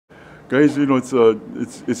Guys,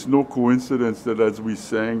 it's no coincidence that as we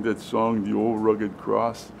sang that song, The Old Rugged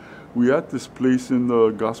Cross, we're at this place in the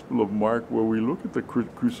Gospel of Mark where we look at the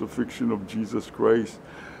crucifixion of Jesus Christ.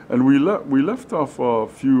 And we left off a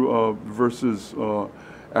few verses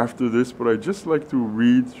after this, but I'd just like to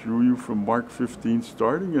read through you from Mark 15,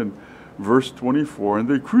 starting in verse 24. And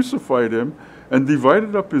they crucified him and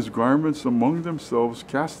divided up his garments among themselves,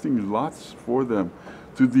 casting lots for them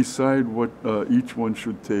to decide what each one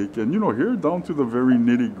should take. And here down to the very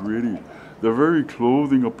nitty-gritty, the very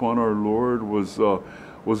clothing upon our Lord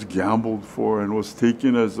was gambled for and was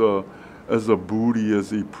taken as a booty,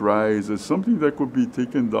 as a prize, as something that could be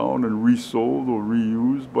taken down and resold or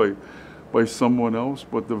reused by someone else.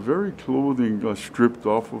 But the very clothing stripped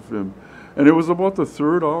off of him. And it was about the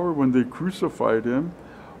third hour when they crucified him,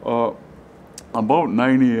 about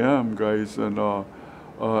 9 a.m., guys,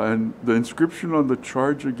 and the inscription on the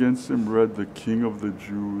charge against him read, "The King of the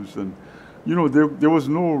Jews." And there was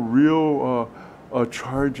no real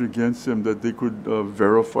charge against him that they could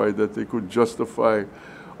verify, that they could justify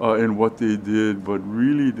in what they did. But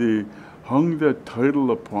really, they hung that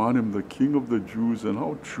title upon him, the King of the Jews. And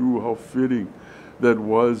how true, how fitting that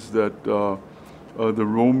was, that the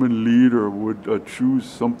Roman leader would choose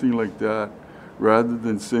something like that rather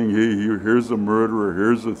than saying, hey, here's a murderer,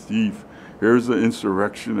 here's a thief, here's an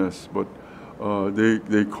insurrectionist. But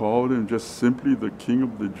they called him just simply the King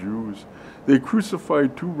of the Jews. They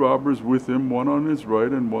crucified two robbers with him, one on his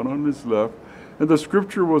right and one on his left. And the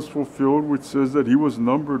scripture was fulfilled, which says that he was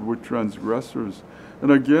numbered with transgressors. And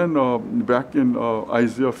again, back in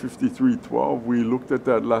Isaiah 53:12, we looked at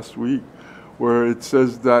that last week, where it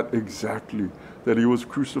says that exactly, that he was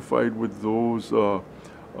crucified with those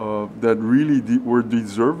that really were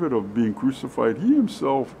deserved of being crucified. He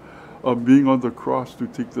himself being on the cross to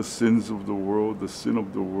take the sins of the world, the sin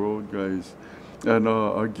of the world, guys. And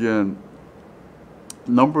again,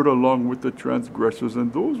 numbered along with the transgressors,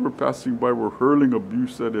 and those were passing by were hurling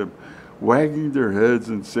abuse at him, wagging their heads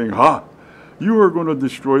and saying, "Ha! You are going to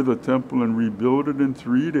destroy the temple and rebuild it in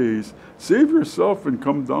 3 days. Save yourself and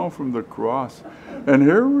come down from the cross." And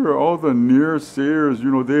here were all the naysayers.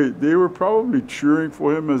 They were probably cheering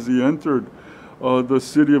for him as he entered the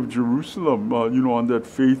city of Jerusalem, on that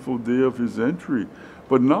faithful day of his entry.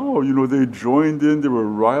 But now, they joined in, they were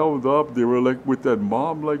riled up, they were like with that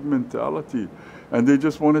mob-like mentality. And they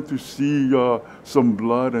just wanted to see some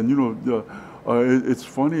blood. And, it's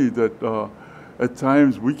funny that at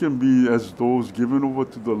times we can be as those given over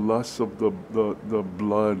to the lusts of the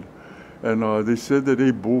blood. And they said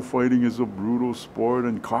that bullfighting is a brutal sport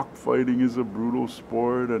and cockfighting is a brutal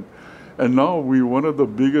sport. And now one of the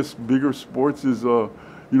bigger sports is,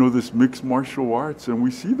 this mixed martial arts. And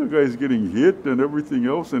we see the guys getting hit and everything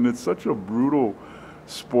else. And it's such a brutal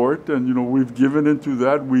sport. And, we've given into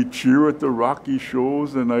that. We cheer at the Rocky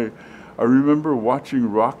shows. And I remember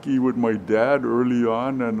watching Rocky with my dad early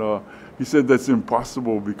on. And he said that's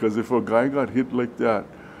impossible, because if a guy got hit like that,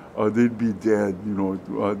 they'd be dead.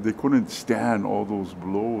 They couldn't stand all those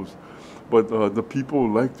blows. But the people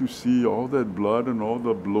like to see all that blood and all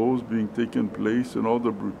the blows being taken place and all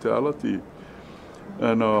the brutality.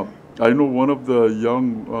 And I know one of the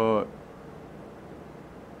young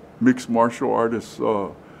mixed martial artists,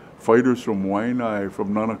 fighters from Waianae,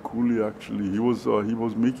 from Nanakuli actually. He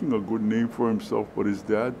was making a good name for himself, but his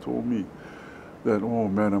dad told me that, oh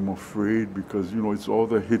man, I'm afraid, because it's all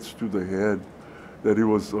the hits to the head, that he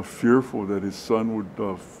was fearful that his son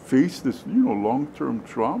would face this long-term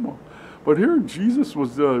trauma. But here Jesus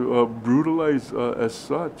was brutalized as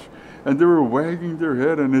such, and they were wagging their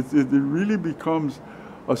head, and it really becomes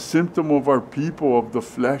a symptom of our people, of the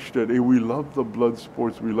flesh, that we love the blood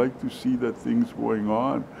sports. We like to see that things going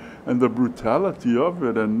on and the brutality of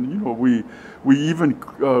it. And we even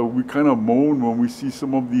we kind of moan when we see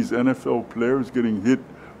some of these NFL players getting hit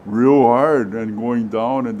real hard and going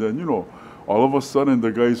down, and then all of a sudden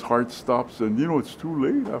the guy's heart stops, and it's too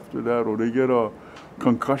late after that, or they get a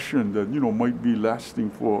concussion that might be lasting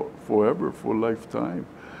forever, for a lifetime.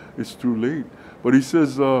 It's too late. But he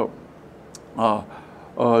says, the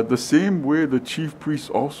same way the chief priests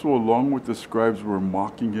also, along with the scribes, were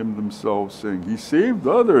mocking him themselves, saying, "He saved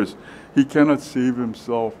others, he cannot save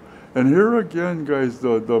himself." And here again, guys,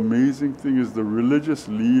 the amazing thing is the religious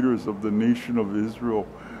leaders of the nation of Israel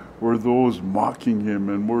were those mocking him,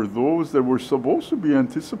 and were those that were supposed to be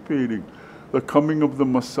anticipating the coming of the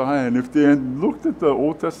Messiah. And if they had looked at the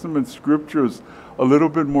Old Testament scriptures a little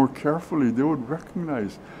bit more carefully, they would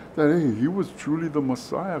recognize that, hey, he was truly the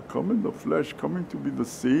Messiah, come in the flesh, coming to be the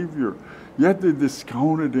Savior. Yet they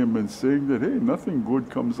discounted him and saying that, hey, nothing good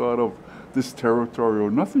comes out of this territory,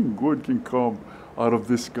 or nothing good can come out of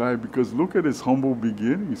this guy, because look at his humble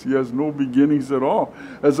beginnings. He has no beginnings at all.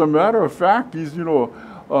 As a matter of fact, he's, he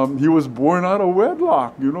was born out of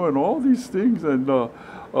wedlock, and all these things, and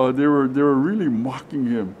they were really mocking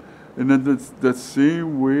him. And then that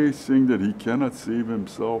same way saying that he cannot save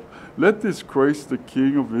himself. Let this Christ, the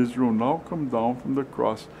King of Israel, now come down from the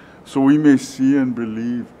cross so we may see and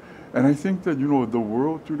believe. And I think that, the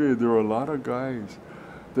world today, there are a lot of guys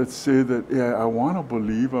that say that, yeah, I want to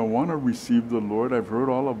believe, I want to receive the Lord, I've heard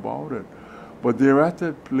all about it. But they're at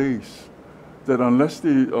that place that unless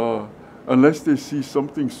they see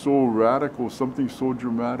something so radical, something so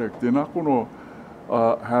dramatic, they're not going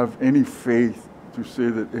to have any faith to say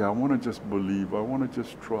that, hey, I want to just believe, I want to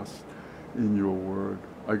just trust in your word.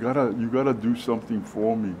 You gotta do something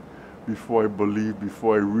for me before I believe,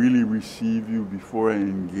 before I really receive you, before I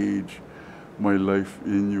engage my life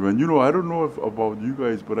in you. And I don't know about you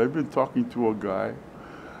guys, but I've been talking to a guy,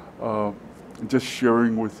 just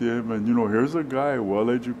sharing with him, and here's a guy,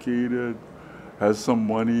 well-educated, has some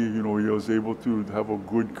money, he was able to have a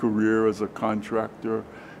good career as a contractor.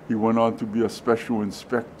 He went on to be a special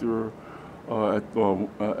inspector at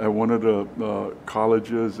one of the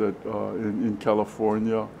colleges in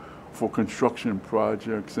California for construction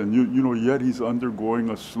projects, and yet he's undergoing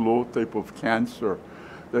a slow type of cancer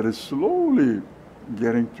that is slowly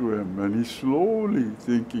getting to him, and he's slowly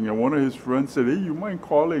thinking. And one of his friends said, "Hey, you mind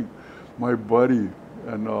calling my buddy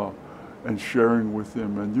and sharing with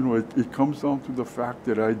him?" And it comes down to the fact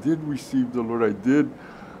that I did receive the Lord. I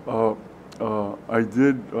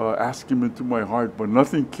did ask him into my heart, but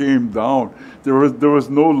nothing came down. There was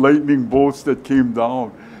no lightning bolts that came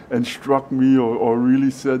down and struck me or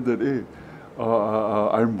really said that, hey,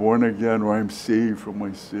 I'm born again or I'm saved from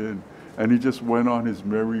my sin. And he just went on his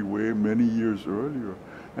merry way many years earlier.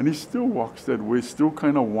 And he still walks that way, still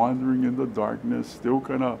kind of wandering in the darkness, still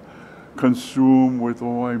kind of consumed with,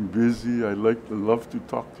 oh, I'm busy, I love to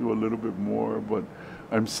talk to you a little bit more, but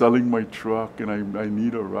I'm selling my truck and I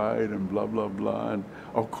need a ride and blah, blah, blah, and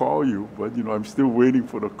I'll call you, but I'm still waiting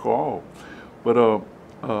for the call. But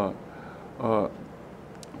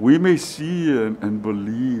we may see and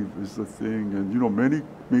believe is the thing, and many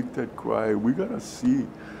make that cry, we gotta see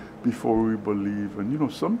before we believe.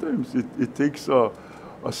 And sometimes it takes a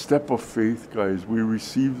step of faith, guys. We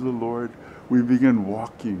receive the Lord, we begin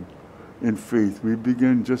walking in faith, we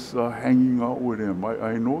begin just hanging out with him.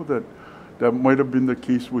 I know that might have been the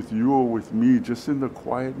case with you or with me, just in the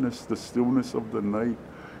quietness, the stillness of the night,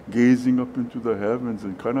 gazing up into the heavens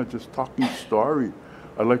and kind of just talking story,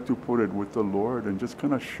 I like to put it, with the Lord, and just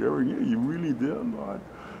kind of sharing, yeah, you really did, Lord.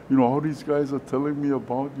 All these guys are telling me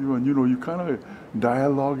about you, and you kind of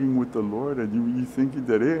dialoguing with the Lord, and you thinking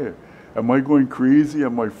that, hey, am I going crazy?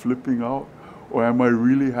 Am I flipping out? Or am I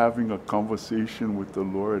really having a conversation with the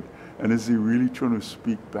Lord? And is he really trying to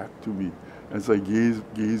speak back to me as I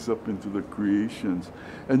gaze up into the creations?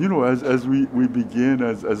 And as we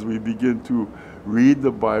begin to read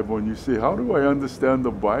the Bible, and you say, how do I understand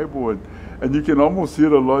the Bible? And you can almost hear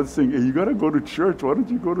the Lord saying, hey, you got to go to church. Why don't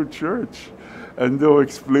you go to church? And they'll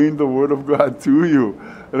explain the Word of God to you.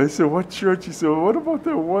 And I said, what church? He said, well, what about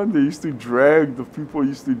that one the people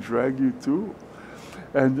used to drag you to?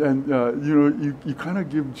 And you kind of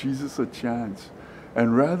give Jesus a chance.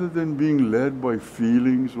 And rather than being led by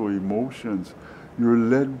feelings or emotions, you're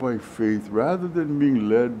led by faith. Rather than being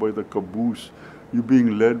led by the caboose, you're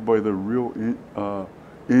being led by the real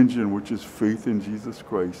engine, which is faith in Jesus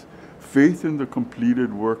Christ. Faith in the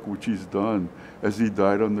completed work which he's done as he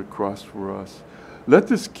died on the cross for us. Let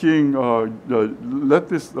this King,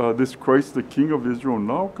 this Christ, the King of Israel,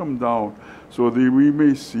 now come down so that we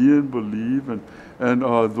may see and believe. And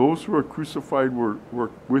those who were crucified were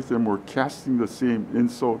with him were casting the same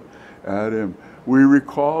insult at him. We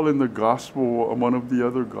recall in the gospel, one of the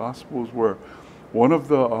other gospels, where one of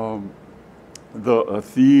the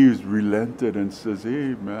thieves relented and says,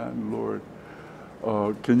 hey, man, Lord,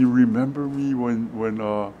 can you remember me when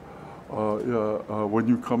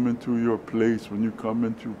you come into your place, when you come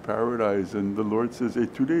into paradise? And the Lord says, hey,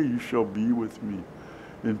 today you shall be with me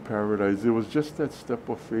in paradise. It was just that step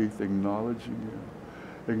of faith, acknowledging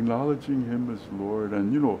him as Lord.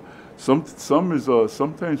 And sometimes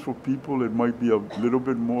for people it might be a little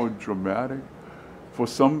bit more dramatic. For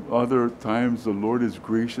some other times the Lord is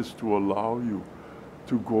gracious to allow you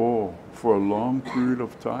to go for a long period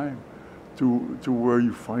of time to where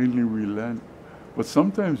you finally relent. But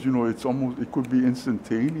sometimes, it could be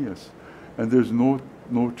instantaneous, and there's no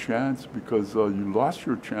chance because you lost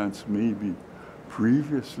your chance maybe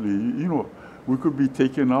previously. We could be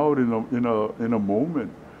taken out in a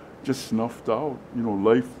moment, just snuffed out,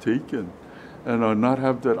 life taken. and not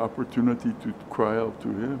have that opportunity to cry out to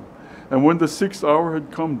him. And when the 6th hour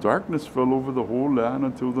had come, darkness fell over the whole land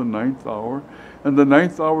until the 9th hour. And the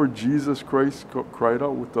 9th hour, Jesus Christ cried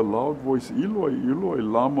out with a loud voice, Eloi, Eloi,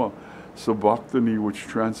 lama sabachthani, which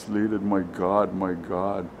translated, my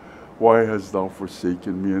God, why hast thou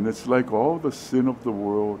forsaken me? And it's like all the sin of the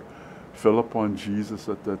world fell upon Jesus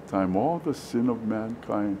at that time. All the sin of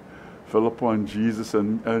mankind fell upon Jesus,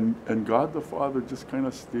 and God the Father just kind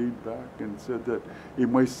of stayed back and said that, hey,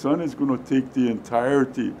 my son is going to take the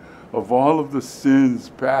entirety of all of the sins,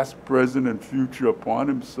 past, present, and future, upon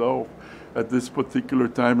himself at this particular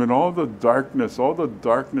time, and all the darkness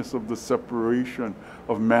of the separation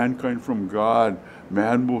of mankind from God,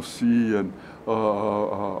 man will see, and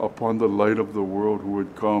upon the light of the world who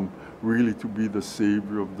would come really to be the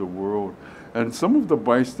Savior of the world. And some of the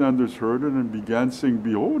bystanders heard it and began saying,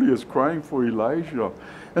 behold, he is crying for Elijah.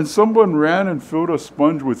 And someone ran and filled a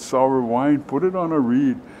sponge with sour wine, put it on a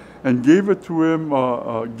reed, and gave it to him,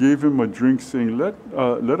 gave him a drink, saying,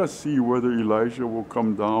 let us see whether Elijah will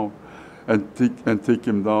come down and take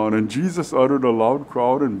him down. And Jesus uttered a loud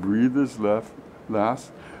cry and breathed his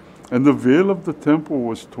last. And the veil of the temple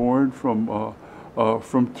was torn from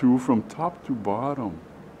top to bottom.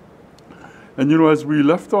 And you know, as we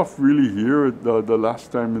left off really here the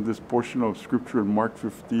last time in this portion of Scripture in Mark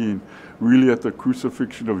 15, really at the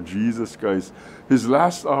crucifixion of Jesus, guys, his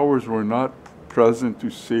last hours were not present, to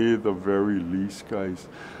say the very least, guys.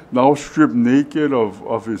 Now stripped naked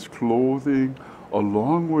of his clothing,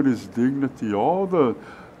 along with his dignity, all the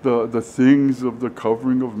things of the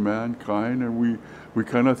covering of mankind, and we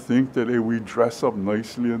kind of think that, hey, we dress up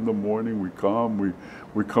nicely in the morning,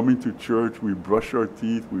 we're coming to church, we brush our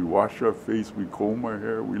teeth, we wash our face, we comb our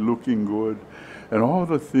hair, we're looking good, and all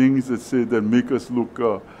the things that make us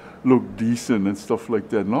look decent and stuff like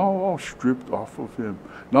that. Now all stripped off of him,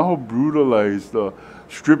 now brutalized,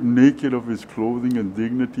 stripped naked of his clothing and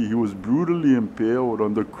dignity. He was brutally impaled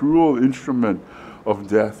on the cruel instrument of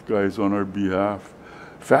death, guys, on our behalf,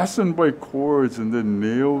 fastened by cords and then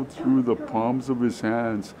nailed through the palms of his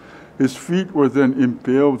hands. His feet were then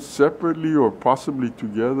impaled separately or possibly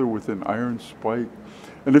together with an iron spike.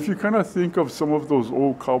 And if you kind of think of some of those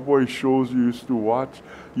old cowboy shows you used to watch,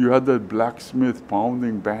 you had that blacksmith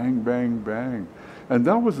pounding, bang, bang, bang. And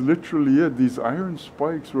that was literally it. These iron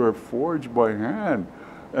spikes were forged by hand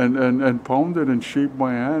and pounded and shaped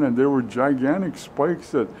by hand. And they were gigantic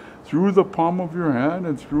spikes that through the palm of your hand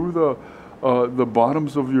and through the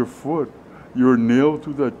bottoms of your foot, you're nailed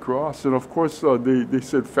to that cross. And of course, they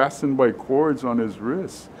said fastened by cords on his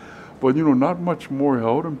wrists. But you know, not much more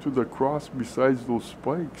held him to the cross besides those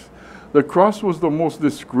spikes. The cross was the most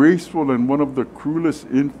disgraceful and one of the cruelest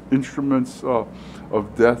instruments of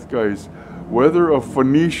death, guys. Whether of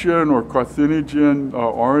Phoenician or Carthaginian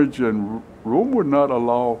origin, Rome would not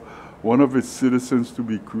allow one of its citizens to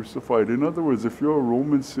be crucified. In other words, if you're a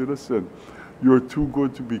Roman citizen, you're too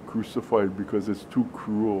good to be crucified because it's too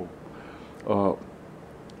cruel.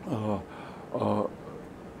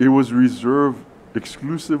 It was reserved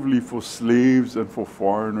exclusively for slaves and for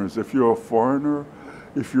foreigners. If you're a foreigner,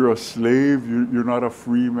 if you're a slave, you're not a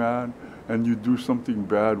free man, and you do something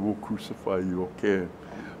bad, we'll crucify you, okay?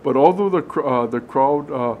 But although the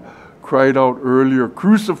crowd cried out earlier,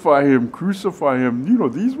 crucify him, you know,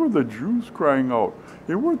 these were the Jews crying out.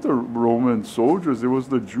 They weren't the Roman soldiers. It was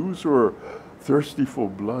the Jews who were thirsty for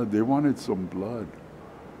blood. They wanted some blood.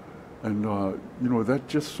 And, you know, that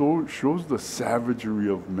just shows the savagery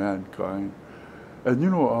of mankind. And, you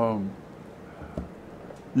know,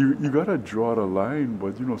 you got to draw the line,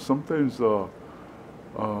 but, you know, sometimes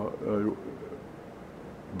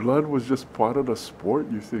blood was just part of the sport.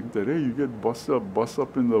 You think that, hey, you get bust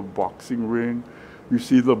up in the boxing ring, you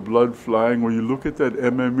see the blood flying, or you look at that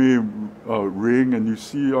MMA ring and you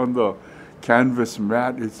see on the canvas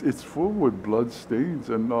mat, it's full with blood stains.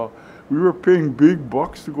 And we were paying big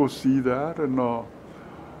bucks to go see that, and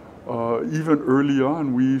even early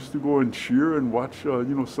on, we used to go and cheer and watch, you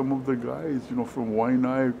know, some of the guys, you know, from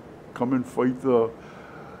Waianae come and fight the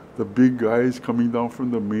big guys coming down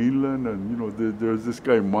from the mainland. And, you know, there's this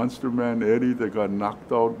guy, Monster Man Eddie, that got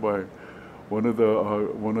knocked out by one of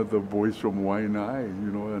the boys from Waianae,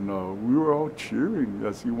 you know, and we were all cheering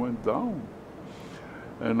as he went down.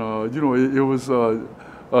 And, you know, it was,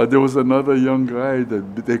 there was another young guy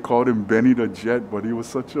that they called him Benny the Jet, but he was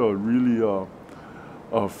such a really,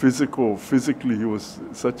 physically, he was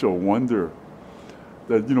such a wonder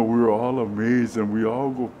that, you know, we were all amazed, and we all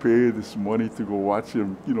go pay this money to go watch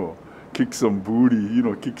him, you know, kick some booty, you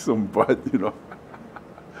know, kick some butt, you know.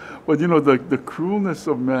 But, you know, the cruelness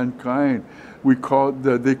of mankind,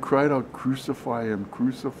 they cried out, crucify him,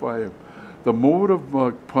 crucify him. The mode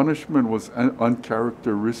of punishment was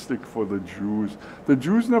uncharacteristic for the Jews. The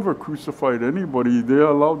Jews never crucified anybody. They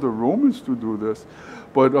allowed the Romans to do this.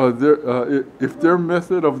 But if their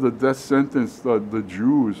method of the death sentence, the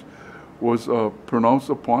Jews, was pronounced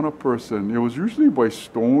upon a person, it was usually by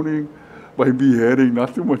stoning, by beheading,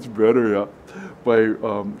 not too much better, yeah, by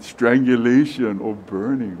strangulation or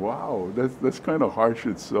burning. Wow, that's kind of harsh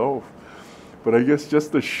itself. But I guess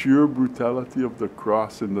just the sheer brutality of the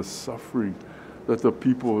cross and the suffering that the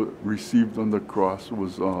people received on the cross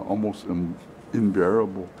was almost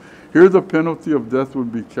unbearable. Here the penalty of death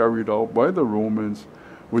would be carried out by the Romans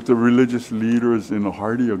with the religious leaders in a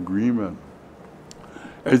hearty agreement.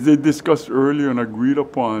 As they discussed earlier and agreed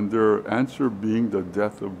upon, their answer being the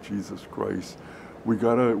death of Jesus Christ. We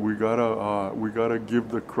gotta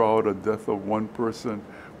give the crowd a death of one person.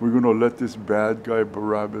 We're going to let this bad guy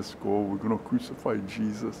Barabbas go. We're going to crucify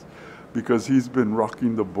Jesus because he's been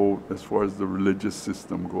rocking the boat as far as the religious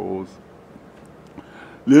system goes.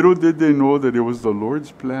 Little did they know that it was the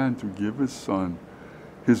Lord's plan to give his Son,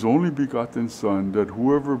 his only begotten Son, that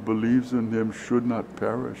whoever believes in him should not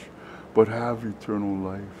perish, but have eternal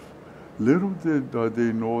life. Little did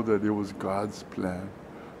they know that it was God's plan,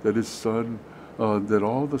 that his Son, that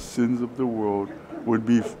all the sins of the world would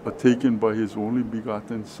be taken by his only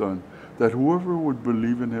begotten Son, that whoever would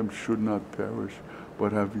believe in him should not perish,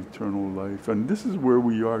 but have eternal life. And this is where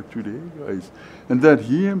we are today, guys. And that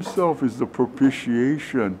he himself is the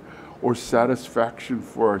propitiation or satisfaction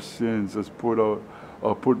for our sins, as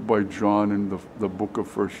put by John in the book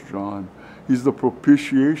of 1 John. He's the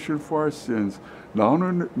propitiation for our sins, not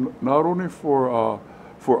only for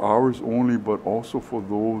ours only, but also for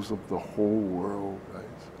those of the whole world, guys.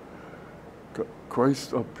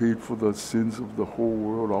 Christ paid for the sins of the whole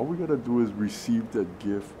world. All we got to do is receive that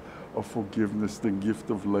gift of forgiveness, the gift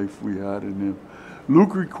of life we had in him.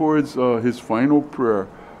 Luke records his final prayer,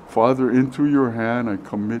 Father, into your hand I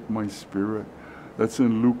commit my spirit. That's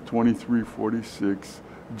in Luke 23:46.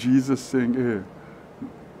 Jesus saying, hey,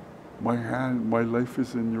 my life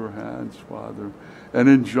is in your hands, Father. And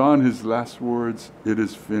in John, his last words, it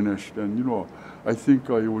is finished. And you know, I think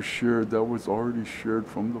it was shared, that was already shared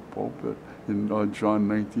from the pulpit in John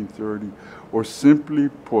 19:30. Or simply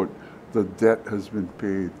put, the debt has been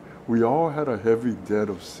paid. We all had a heavy debt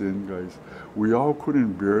of sin, guys. We all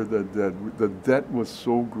couldn't bear that debt. The debt was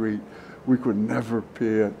so great, we could never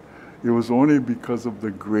pay it. It was only because of the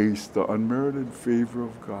grace, the unmerited favor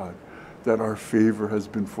of God, that our favor has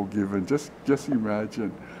been forgiven. Just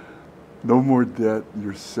imagine, no more debt,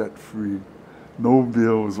 you're set free. No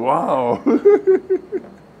bills, wow.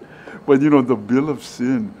 But you know, the bill of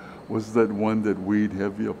sin was that one that weighed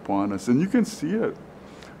heavy upon us. And you can see it.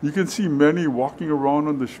 You can see many walking around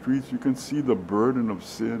on the streets. You can see the burden of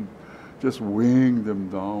sin just weighing them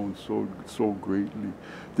down so greatly.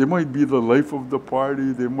 They might be the life of the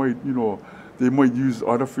party. They might, you know, they might use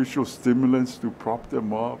artificial stimulants to prop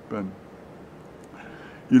them up. And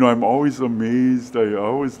you know, I'm always amazed. I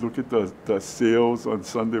always look at the sales on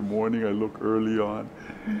Sunday morning. I look early on,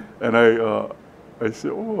 and I say,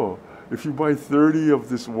 oh, if you buy 30 of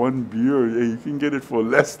this one beer, hey, you can get it for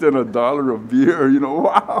less than $1 a beer. You know,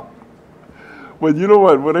 wow. But you know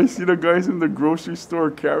what? When I see the guys in the grocery store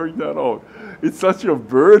carrying that out, it's such a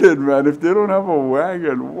burden, man. If they don't have a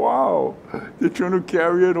wagon, wow, they're trying to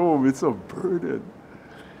carry it home. It's a burden.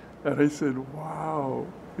 And I said, wow.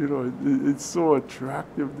 You know, it's so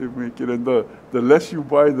attractive they make it. And the less you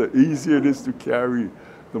buy, the easier it is to carry,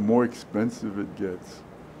 the more expensive it gets.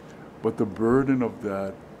 But the burden of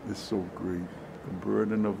that is so great. The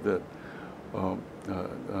burden of that,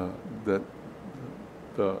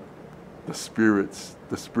 the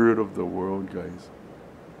spirit of the world, guys.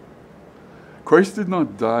 Christ did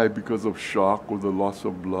not die because of shock or the loss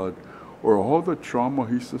of blood or all the trauma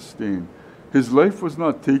he sustained. His life was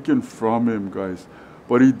not taken from him, guys,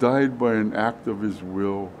 but he died by an act of his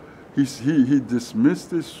will. He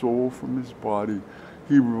dismissed his soul from his body.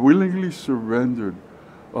 He willingly surrendered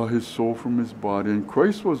his soul from his body. And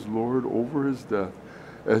Christ was Lord over his death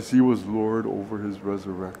as he was Lord over his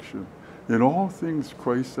resurrection. In all things,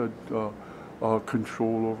 Christ had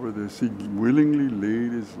control over this. He willingly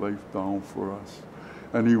laid his life down for us.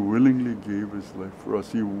 And he willingly gave his life for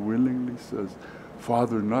us. He willingly says,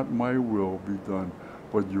 Father, not my will be done,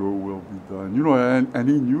 but your will be done. You know, and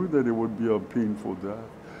he knew that it would be a painful death.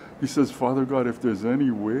 He says, Father God, if there's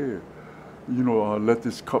any way, you know, let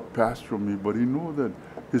this cup pass from me. But he knew that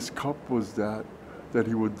his cup was that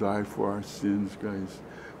he would die for our sins, guys.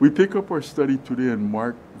 We pick up our study today in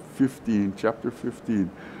Mark 15, chapter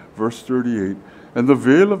 15, verse 38. And the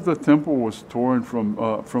veil of the temple was torn from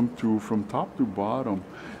top to bottom.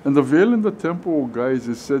 And the veil in the temple, guys,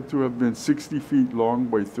 is said to have been 60 feet long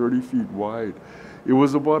by 30 feet wide. It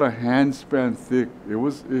was about a handspan thick. It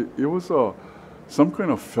was some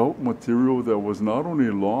kind of felt material that was not only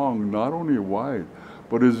long, not only wide,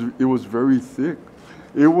 but it was very thick.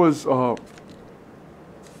 It was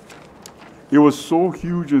so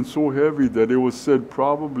huge and so heavy that it was said,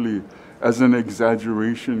 probably as an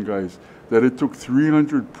exaggeration, guys, that it took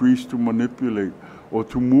 300 priests to manipulate or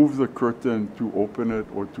to move the curtain, to open it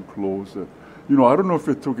or to close it. You know, I don't know if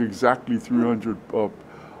it took exactly 300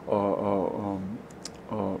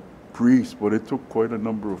 priests, but it took quite a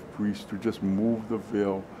number of priests to just move the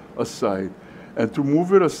veil aside. And to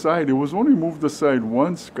move it aside, it was only moved aside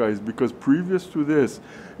once, guys, because previous to this,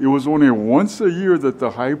 it was only once a year that the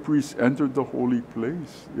high priest entered the holy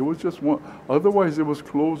place. It was just one. Otherwise, it was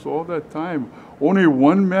closed all that time. Only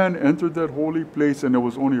one man entered that holy place, and it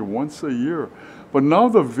was only once a year. But now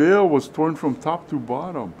the veil was torn from top to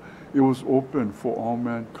bottom. It was open for all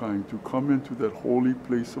mankind to come into that holy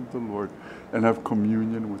place of the Lord and have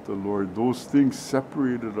communion with the Lord. Those things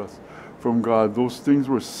separated us from God. Those things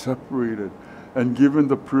were separated and given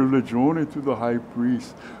the privilege only to the high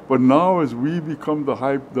priest. But now as we become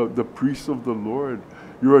the priests of the Lord,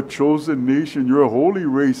 you're a chosen nation, you're a holy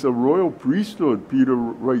race, a royal priesthood, Peter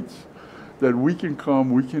writes, that we can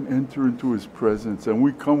come, we can enter into his presence. And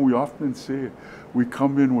we often say, we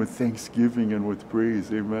come in with thanksgiving and with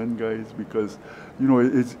praise. Amen, guys? Because, you know,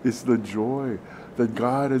 it's the joy that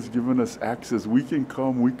God has given us access. We can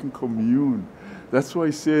come, we can commune. That's why I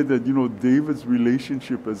say that, you know, David's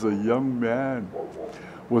relationship as a young man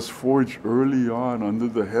was forged early on under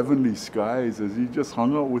the heavenly skies as he just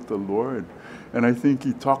hung out with the Lord. And I think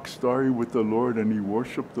he talked story with the Lord and he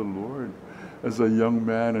worshiped the Lord as a young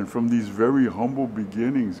man. And from these very humble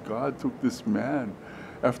beginnings, God took this man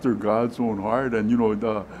after God's own heart and, you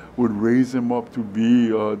know, would raise him up to be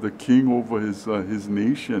the king over his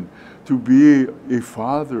nation, to be a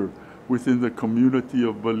father within the community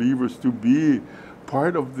of believers, to be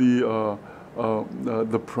part of the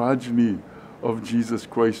progeny of Jesus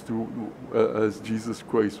Christ, as Jesus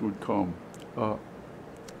Christ would come.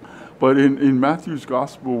 But in Matthew's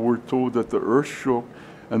gospel, we're told that the earth shook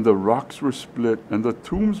and the rocks were split and the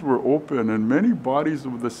tombs were open and many bodies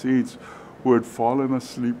of the saints who had fallen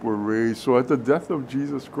asleep were raised. So at the death of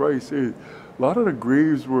Jesus Christ, a lot of the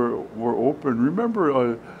graves were open.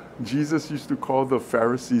 Remember, Jesus used to call the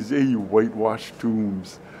Pharisees, hey, you whitewashed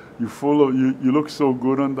tombs. You look so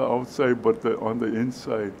good on the outside, but on the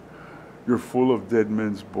inside, you're full of dead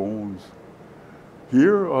men's bones.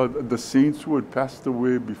 Here are the saints who had passed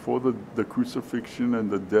away before the crucifixion and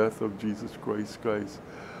the death of Jesus Christ, guys.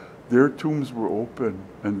 Their tombs were open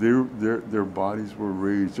and their bodies were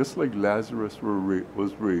raised, just like Lazarus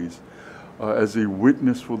was raised as a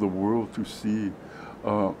witness for the world to see.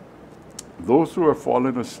 Those who are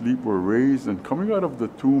fallen asleep were raised, and coming out of the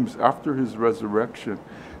tombs after his resurrection,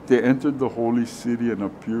 they entered the holy city and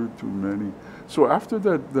appeared to many. So after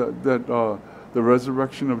the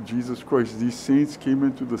resurrection of Jesus Christ, these saints came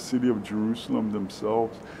into the city of Jerusalem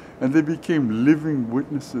themselves, and they became living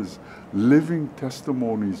witnesses, living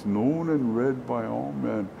testimonies, known and read by all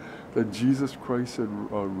men, that Jesus Christ had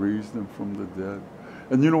raised them from the dead.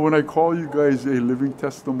 And you know, when I call you guys living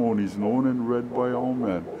testimonies, known and read by all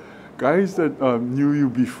men, guys that knew you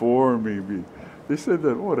before maybe, they said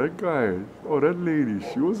that, oh, that guy, oh, that lady,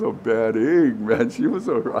 she was a bad egg, man. She was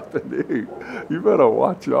a rotten egg. You better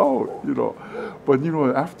watch out, you know. But, you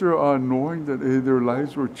know, after knowing that their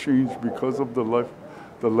lives were changed because of the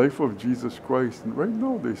life of Jesus Christ, and right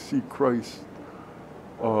now they see Christ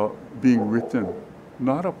being written,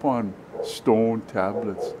 not upon stone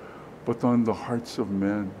tablets, but on the hearts of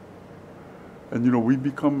men. And, you know, we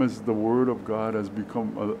become as the Word of God has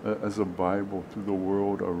become as a Bible to the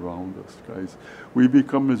world around us, guys. We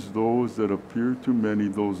become as those that appear to many,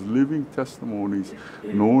 those living testimonies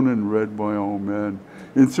known and read by all men.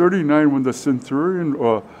 In 39, when the centurion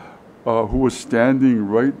who was standing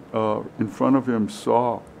right in front of him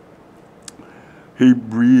saw, he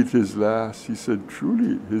breathed his last. He said,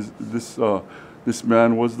 truly, this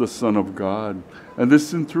man was the Son of God. And this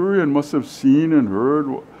centurion must have seen and heard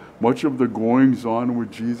much of the goings on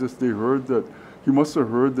with Jesus. He must have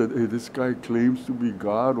heard that, hey, this guy claims to be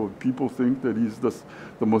God, or people think that he's the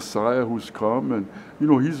Messiah who's come. And, you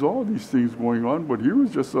know, he's all these things going on, but he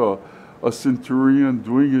was just a centurion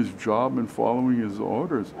doing his job and following his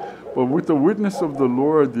orders. But with the witness of the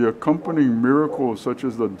Lord, the accompanying miracles, such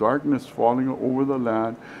as the darkness falling over the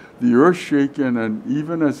land, the earth shaken, and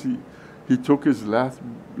even as he took his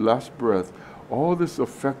last breath, All this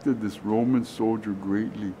affected this Roman soldier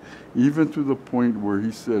greatly, even to the point where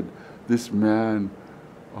he said, this man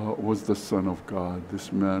was the Son of God.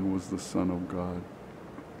 This man was the Son of God.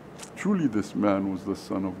 Truly, this man was the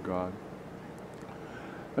Son of God.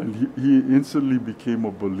 And he instantly became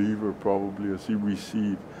a believer, probably, as he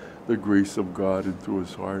received the grace of God into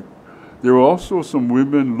his heart. There were also some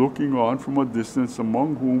women looking on from a distance,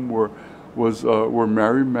 among whom were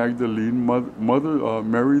Mary Magdalene,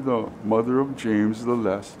 Mary the mother of James the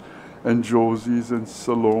Less, and Joses and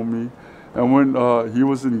Salome. And when he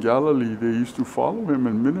was in Galilee, they used to follow him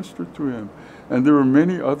and minister to him. And there were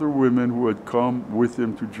many other women who had come with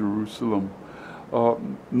him to Jerusalem.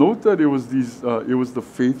 Note that it was the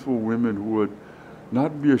faithful women who would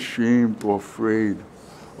not be ashamed or afraid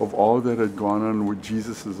of all that had gone on with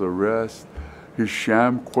Jesus' arrest, his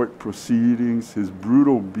sham court proceedings, his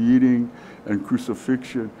brutal beating and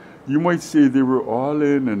crucifixion. You might say they were all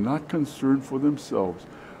in and not concerned for themselves,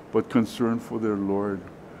 but concerned for their Lord.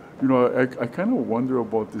 You know, I kind of wonder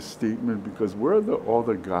about this statement, because where are all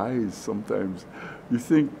the guys sometimes? You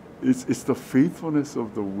think it's the faithfulness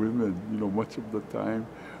of the women, you know, much of the time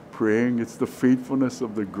praying. It's the faithfulness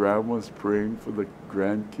of the grandmas praying for the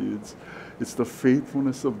grandkids. It's the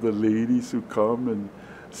faithfulness of the ladies who come and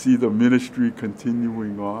see the ministry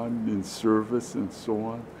continuing on in service and so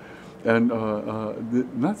on. And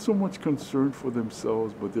not so much concerned for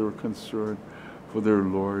themselves, but they were concerned for their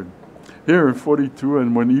Lord. Here in 42,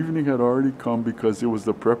 and when evening had already come, because it was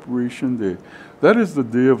the preparation day, that is the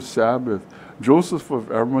day of Sabbath, Joseph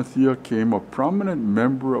of Arimathea came, a prominent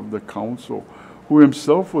member of the council, who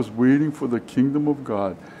himself was waiting for the kingdom of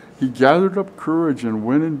God. He gathered up courage and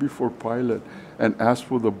went in before Pilate and asked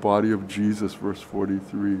for the body of Jesus, verse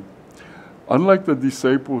 43. Unlike the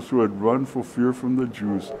disciples who had run for fear from the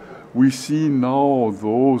Jews, we see now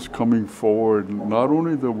those coming forward, not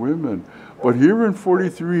only the women, but here in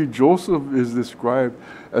 43, Joseph is described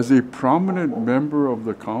as a prominent member of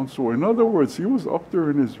the council. In other words, he was up there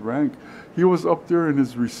in his rank. He was up there in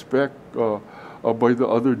his respect by the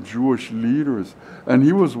other Jewish leaders. And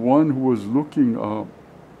he was one who was looking,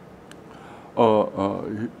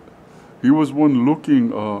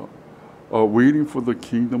 waiting for the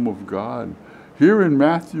kingdom of God. Here in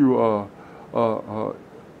Matthew,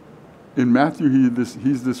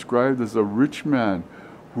 he's described as a rich man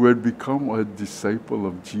who had become a disciple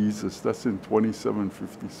of Jesus. That's in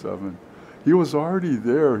 27:57. He was already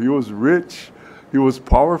there. He was rich. He was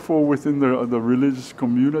powerful within the religious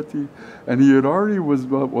community, and he had already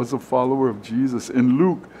was a follower of Jesus. In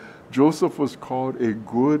Luke, Joseph was called a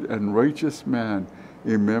good and righteous man,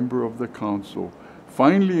 a member of the council.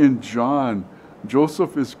 Finally, in John,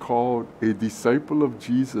 Joseph is called a disciple of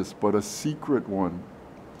Jesus, but a secret one.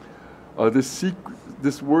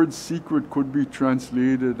 This word secret could be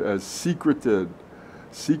translated as secreted,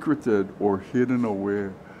 or hidden away.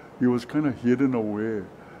 He was kind of hidden away.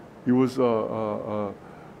 He was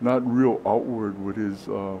not real outward with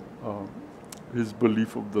his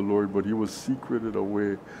belief of the Lord, but he was secreted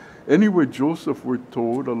away. Anyway, Joseph, we're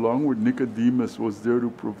told, along with Nicodemus, was there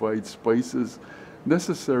to provide spices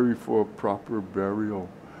necessary for a proper burial.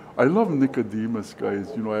 I love Nicodemus,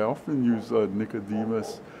 guys. You know, I often use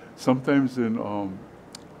Nicodemus, sometimes in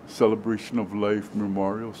celebration of life,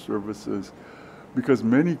 memorial services, because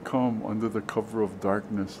many come under the cover of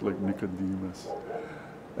darkness like Nicodemus.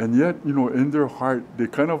 And yet, you know, in their heart, they're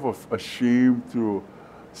kind of ashamed to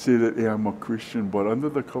say that, hey, I'm a Christian, but under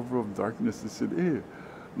the cover of darkness, they said, hey,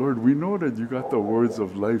 Lord, we know that you got the words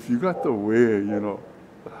of life. You got the way, you know.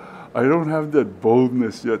 I don't have that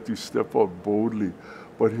boldness yet to step out boldly.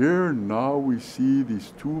 But here now we see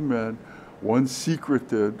these two men, one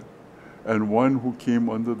secreted and one who came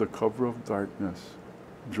under the cover of darkness,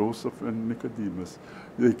 Joseph and Nicodemus.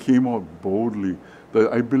 They came out boldly.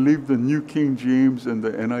 I believe the New King James and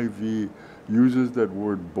the NIV uses that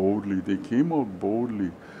word boldly. They came out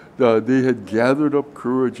boldly. They had gathered up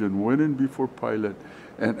courage and went in before Pilate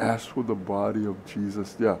and asked for the body of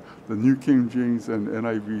Jesus. Yeah, the New King James and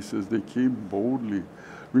NIV says they came boldly.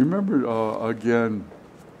 Remember, again,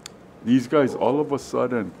 these guys all of a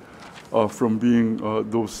sudden, from being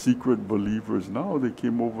those secret believers, now they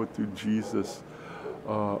came over to Jesus,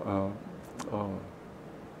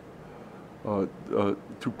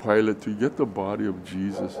 to Pilate to get the body of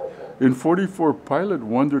Jesus. In 44, Pilate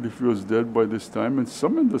wondered if he was dead by this time and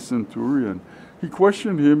summoned the centurion. He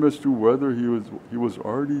questioned him as to whether he was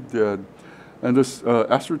already dead. And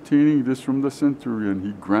ascertaining this from the centurion,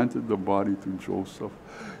 he granted the body to Joseph.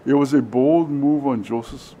 It was a bold move on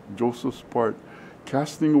Joseph's part,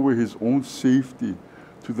 casting away his own safety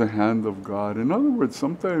to the hand of God. In other words,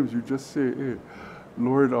 sometimes you just say, hey,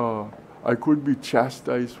 Lord, I could be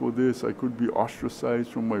chastised for this. I could be ostracized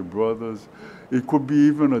from my brothers. It could be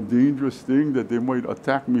even a dangerous thing that they might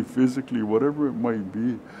attack me physically, whatever it might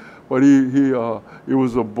be. But it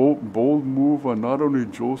was a bold move on not only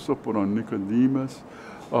Joseph, but on Nicodemus.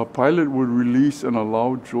 Pilate would release and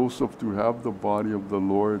allow Joseph to have the body of the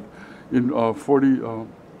Lord. In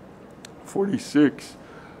 46,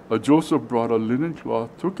 Joseph brought a linen cloth,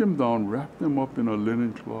 took him down, wrapped him up in a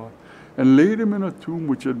linen cloth, and laid him in a tomb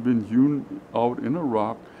which had been hewn out in a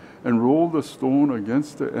rock, and rolled a stone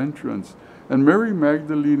against the entrance. And Mary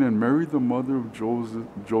Magdalene and Mary, the mother of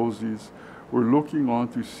Joses, were looking on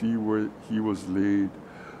to see where he was laid.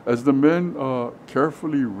 As the men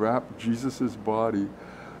carefully wrapped Jesus' body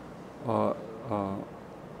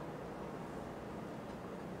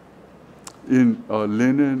in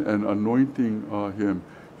linen and anointing him,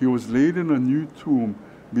 he was laid in a new tomb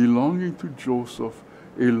belonging to Joseph,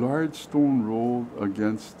 a large stone rolled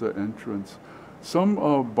against the entrance. Some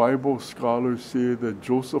Bible scholars say that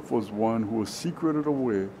Joseph was one who was secreted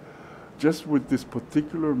away just with this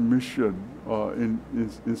particular mission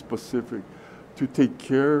in specific, to take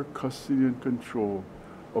care, custody, and control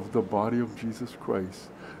of the body of Jesus Christ.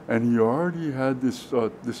 And he already had this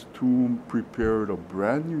tomb prepared, a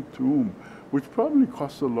brand new tomb, which probably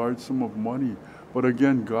cost a large sum of money. But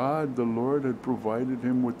again, God, the Lord, had provided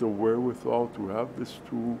him with the wherewithal to have this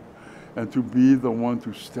tomb and to be the one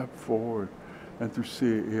to step forward and to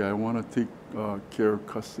say, hey, I want to take care,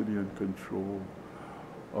 custody, and control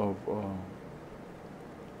of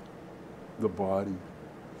the body.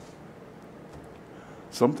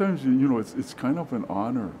 Sometimes, it's kind of an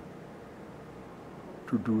honor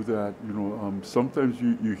to do that. Sometimes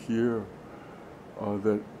you hear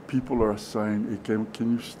that people are assigned, hey,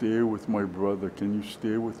 can you stay with my brother? Can you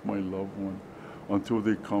stay with my loved one until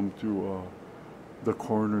they come to, the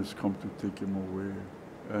coroners come to take him away?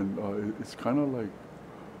 And it's kind of like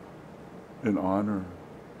an honor.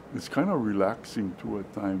 It's kind of relaxing too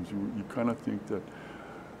at times. You kind of think that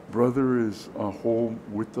brother is home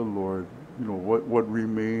with the Lord. What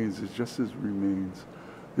remains is just his remains.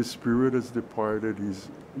 His spirit has departed. He's,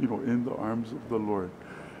 in the arms of the Lord.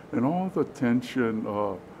 And all the tension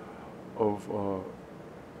of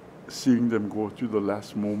seeing them go through the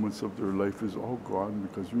last moments of their life is all gone,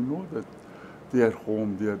 because that they're at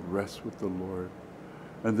home, they're at rest with the Lord.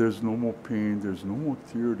 And there's no more pain, there's no more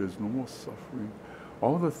tear, there's no more suffering.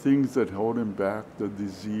 All the things that held him back, the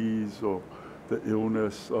disease or the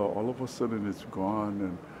illness, all of a sudden it's gone.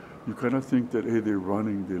 And you kind of think that, hey, they're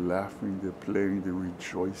running, they're laughing, they're playing, they're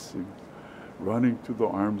rejoicing, running to the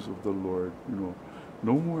arms of the Lord.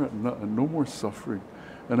 No more suffering.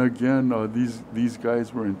 And again, these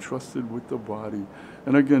guys were entrusted with the body.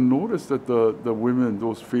 And again, notice that the women,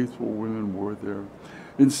 those faithful women, were there.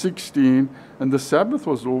 In 16, and the Sabbath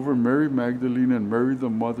was over, Mary Magdalene and Mary, the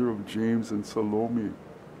mother of James, and Salome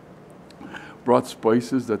brought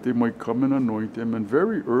spices that they might come and anoint him. And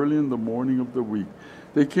very early in the morning of the week,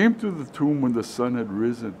 they came to the tomb when the sun had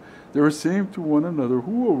risen. They were saying to one another,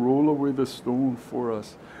 who will roll away the stone for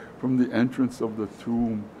us from the entrance of the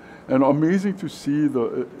tomb? And amazing to see,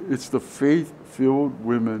 it's the faith-filled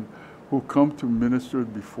women who come to minister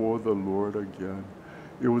before the Lord again.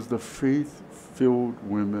 It was the faith-filled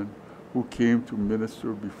women who came to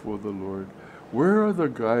minister before the Lord. Where are the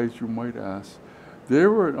guys, you might ask? They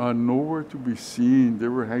were nowhere to be seen. They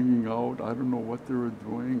were hanging out. I don't know what they were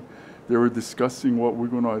doing. They were discussing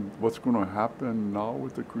what's gonna happen now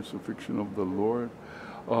with the crucifixion of the Lord.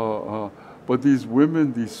 But these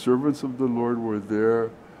women, these servants of the Lord, were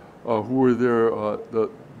there, who were there.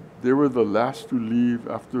 They were the last to leave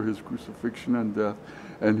after his crucifixion and death.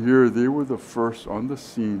 And here they were the first on the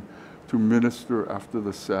scene to minister after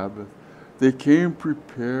the Sabbath. They came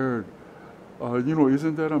prepared.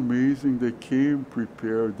 Isn't that amazing? They came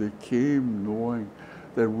prepared. They came knowing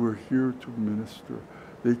that we're here to minister.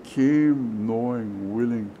 They came knowing,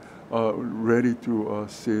 willing, ready to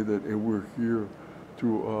say that we're here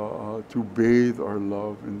to bathe our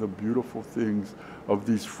love in the beautiful things of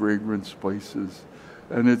these fragrant spices.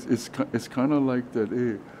 And it's kind of like that.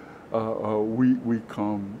 Hey,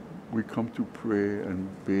 we come to pray and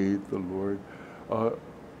bathe the Lord.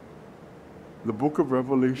 The book of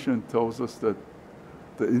Revelation tells us that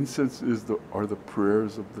the incense are the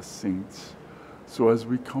prayers of the saints. So as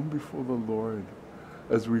we come before the Lord,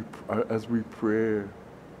 as we pray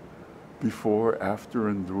before, after,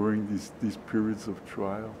 and during these periods of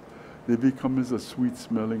trial, they become as a sweet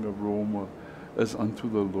smelling aroma as unto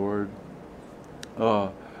the Lord.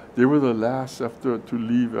 They were the last to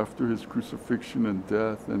leave after his crucifixion and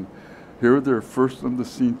death, and Here they're first on the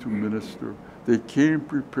scene to minister. They came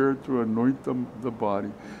prepared to anoint the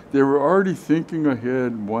body. They were already thinking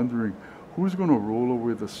ahead, wondering, who's going to roll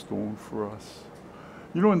away the stone for us?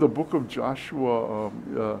 You know, in the book of Joshua,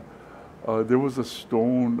 there was a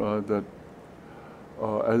stone that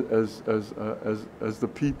as the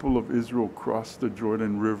people of Israel crossed the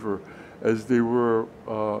Jordan River, as they were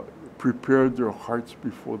prepared their hearts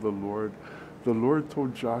before the Lord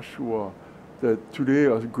told Joshua that today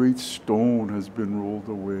a great stone has been rolled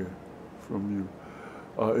away from you.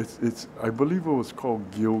 I believe it was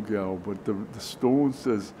called Gilgal, but the stone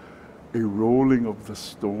says a rolling of the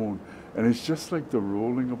stone. And it's just like the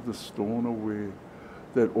rolling of the stone away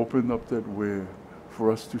that opened up that way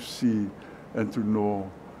for us to see and to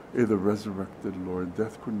know the resurrected Lord.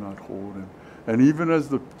 Death could not hold him. And even as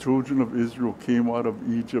the children of Israel came out of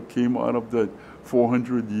Egypt, came out of that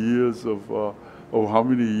 400 years of, how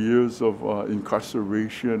many years of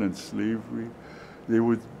incarceration and slavery, they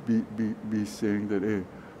would be saying that, hey,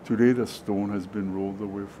 today the stone has been rolled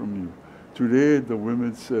away from you. Today, the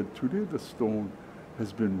women said, today the stone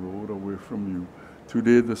has been rolled away from you.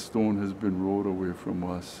 Today the stone has been rolled away from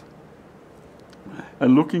us.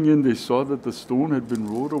 And looking in, they saw that the stone had been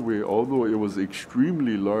rolled away, although it was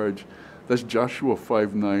extremely large. That's Joshua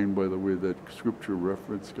 5:9, by the way, that scripture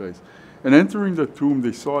reference, guys. And entering the tomb,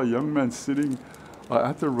 they saw a young man sitting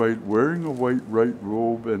at the right, wearing a white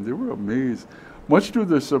robe, and they were amazed. Much to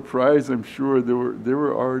their surprise, I'm sure, they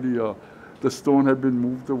were already, the stone had been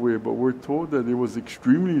moved away, but we're told that it was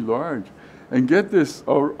extremely large. And get this,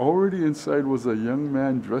 already inside was a young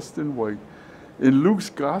man dressed in white. In Luke's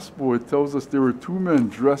gospel, it tells us there were two men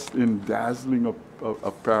dressed in dazzling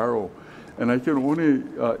apparel. And I can only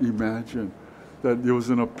imagine that there was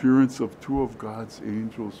an appearance of two of God's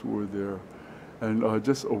angels who were there and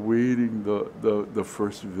just awaiting the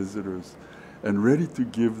first visitors and ready to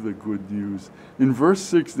give the good news. In verse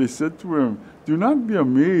 6, they said to him, "Do not be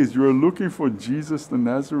amazed. You are looking for Jesus the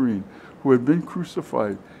Nazarene, who had been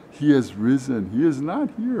crucified. He has risen. He is not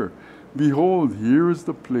here. Behold, here is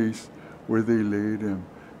the place where they laid him."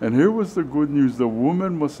 And here was the good news. The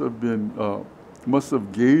woman must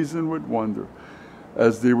have gazed in with wonder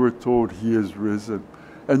as they were told, "He is risen."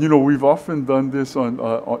 And you know, we've often done this on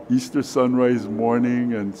Easter sunrise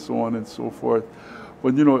morning and so on and so forth.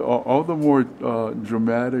 But you know, all the more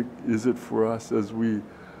dramatic is it for us as we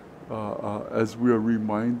are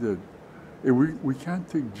reminded, we can't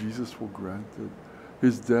take Jesus for granted.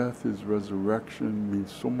 His death, his resurrection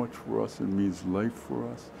means so much for us. It means life for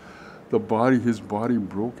us. His body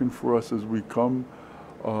broken for us as we come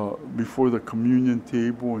before the communion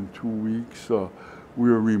table in 2 weeks. We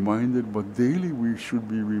are reminded, but daily we should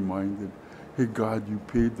be reminded, hey God, you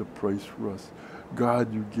paid the price for us.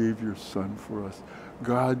 God, you gave your son for us.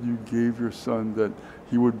 God, you gave your son that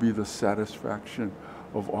he would be the satisfaction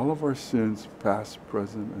of all of our sins, past,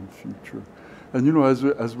 present, and future. And you know,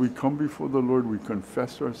 as we come before the Lord, we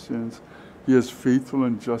confess our sins. He is faithful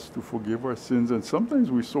and just to forgive our sins. And sometimes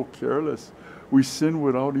we're so careless. We sin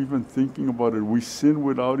without even thinking about it. We sin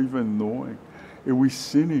without even knowing. And we're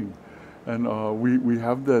sinning. And we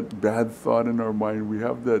have that bad thought in our mind. We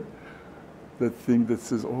have that thing that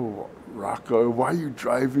says, "Oh, Raka, why are you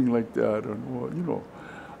driving like that?" Or, you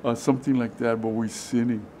know, something like that. But we're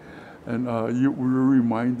sinning. And we're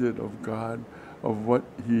reminded of God, of what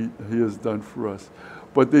he has done for us.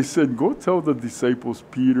 But they said, "Go tell the disciples,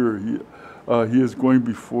 Peter, he is going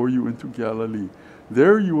before you into Galilee.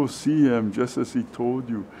 There you will see him, just as he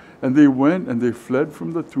told you." And they went and they fled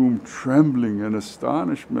from the tomb, trembling, and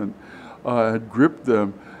astonishment had gripped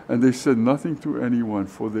them. And they said nothing to anyone,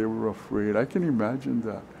 for they were afraid. I can imagine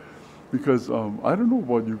that. Because I don't know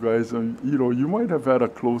about you guys, you know, you might have had a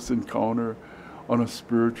close encounter on a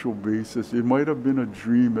spiritual basis. It might have been a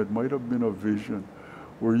dream, it might have been a vision,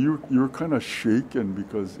 where you're kind of shaken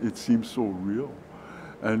because it seems so real.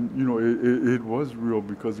 And you know, it was real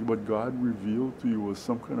because what God revealed to you was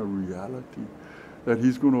some kind of reality. That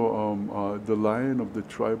he's going to, the Lion of the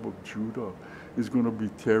tribe of Judah is going to be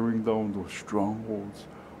tearing down those strongholds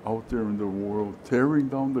out there in the world, tearing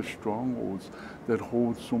down the strongholds that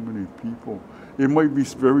hold so many people. It might be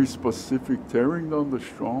very specific, tearing down the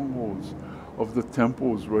strongholds of the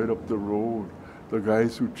temples right up the road, the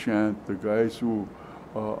guys who chant, the guys who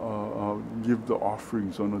give the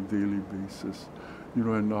offerings on a daily basis. You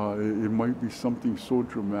know, and it might be something so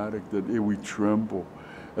dramatic that we tremble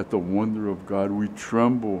at the wonder of God. We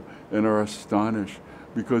tremble and are astonished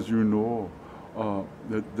because you know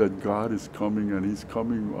that God is coming, and he's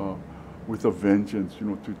coming with a vengeance, you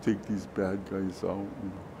know, to take these bad guys out. You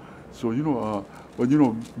know. So, you know, but you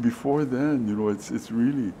know, before then, you know, it's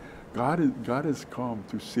really God has come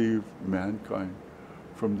to save mankind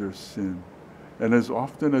from their sin. And as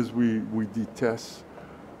often as we detest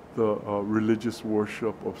the religious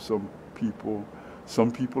worship of some people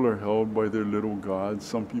are held by their little gods,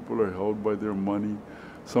 some people are held by their money,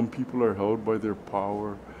 some people are held by their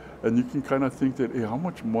power. And you can kind of think that, hey, how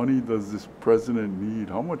much money does this president need?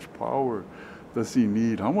 How much power does he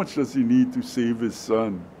need? How much does he need to save his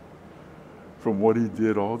son from what he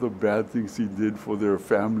did, all the bad things he did for their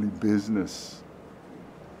family business,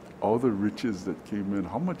 all the riches that came in?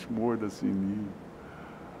 How much more does he need?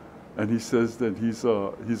 And he says that he's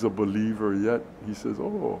a believer, yet he says,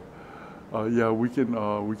 yeah, we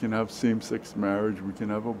can have same-sex marriage, we can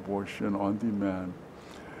have abortion on demand,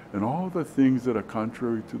 and all the things that are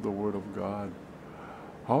contrary to the Word of God.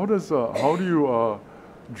 How do you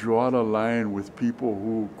draw the line with people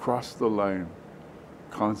who cross the line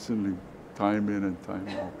constantly, time in and time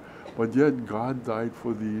out? But yet God died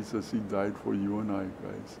for these as he died for you and I,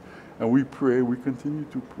 guys. And we pray, we continue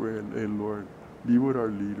to pray, hey Lord, be with our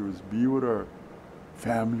leaders, be with our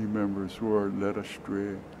family members who are led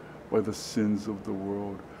astray by the sins of the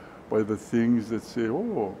world, by the things that say,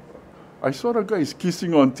 oh, I saw the guys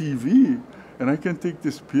kissing on TV, and I can take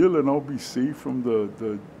this pill and I'll be safe from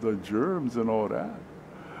the germs and all that.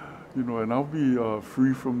 You know, and I'll be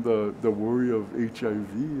free from the worry of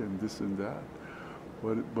HIV and this and that.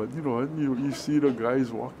 But you know, you see the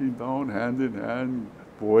guys walking down hand in hand,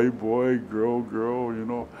 boy, girl, you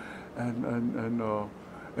know,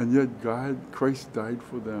 and yet Christ died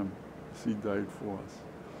for them. He died for us.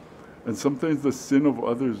 And sometimes the sin of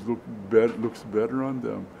others looks better on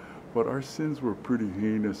them, but our sins were pretty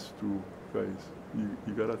heinous too, guys.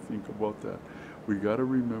 You gotta think about that. We gotta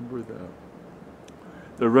remember that.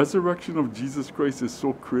 The resurrection of Jesus Christ is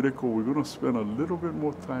so critical. We're gonna spend a little bit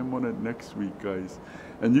more time on it next week, guys.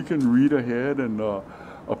 And you can read ahead and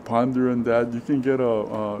ponder on that. You can get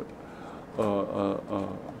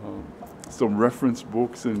some reference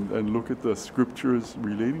books and look at the scriptures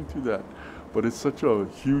relating to that. But it's such a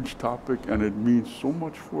huge topic, and it means so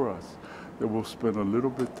much for us that we'll spend a little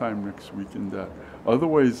bit of time next week in that.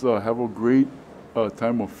 Otherwise, have a great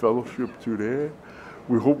time of fellowship today.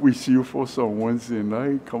 We hope we see you folks on Wednesday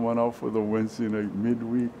night. Come on out for the Wednesday night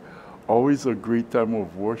midweek. Always a great time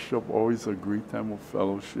of worship, always a great time of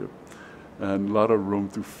fellowship, and a lot of room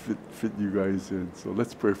to fit you guys in. So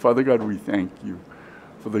let's pray. Father God, we thank you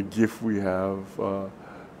for the gift we have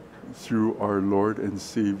through our Lord and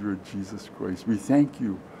Savior, Jesus Christ. We thank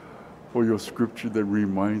you for your scripture that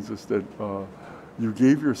reminds us that you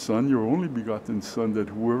gave your Son, your only begotten Son, that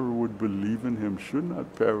whoever would believe in him should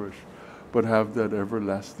not perish, but have that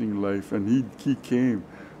everlasting life. And he came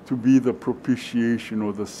to be the propitiation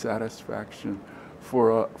or the satisfaction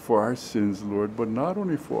for our sins, Lord, but not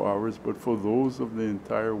only for ours, but for those of the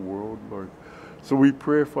entire world, Lord. So we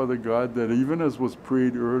pray, Father God, that even as was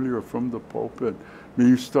prayed earlier from the pulpit, may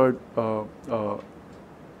you start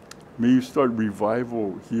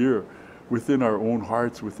revival here within our own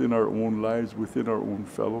hearts, within our own lives, within our own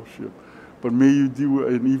fellowship. But may you do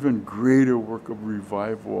an even greater work of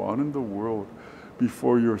revival on in the world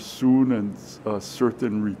before your soon and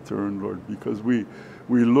certain return, Lord, because we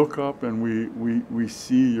look up and we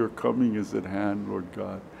see your coming is at hand, Lord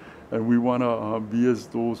God. And we want to be as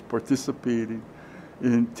those participating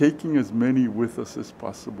in taking as many with us as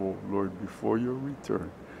possible, Lord, before your return.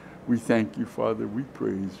 We thank you, Father. We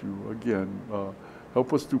praise you. Again,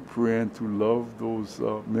 help us to pray and to love those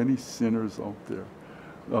many sinners out there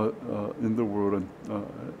in the world, and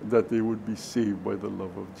that they would be saved by the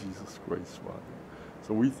love of Jesus Christ, Father.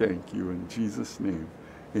 So we thank you in Jesus' name.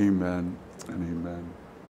 Amen and amen.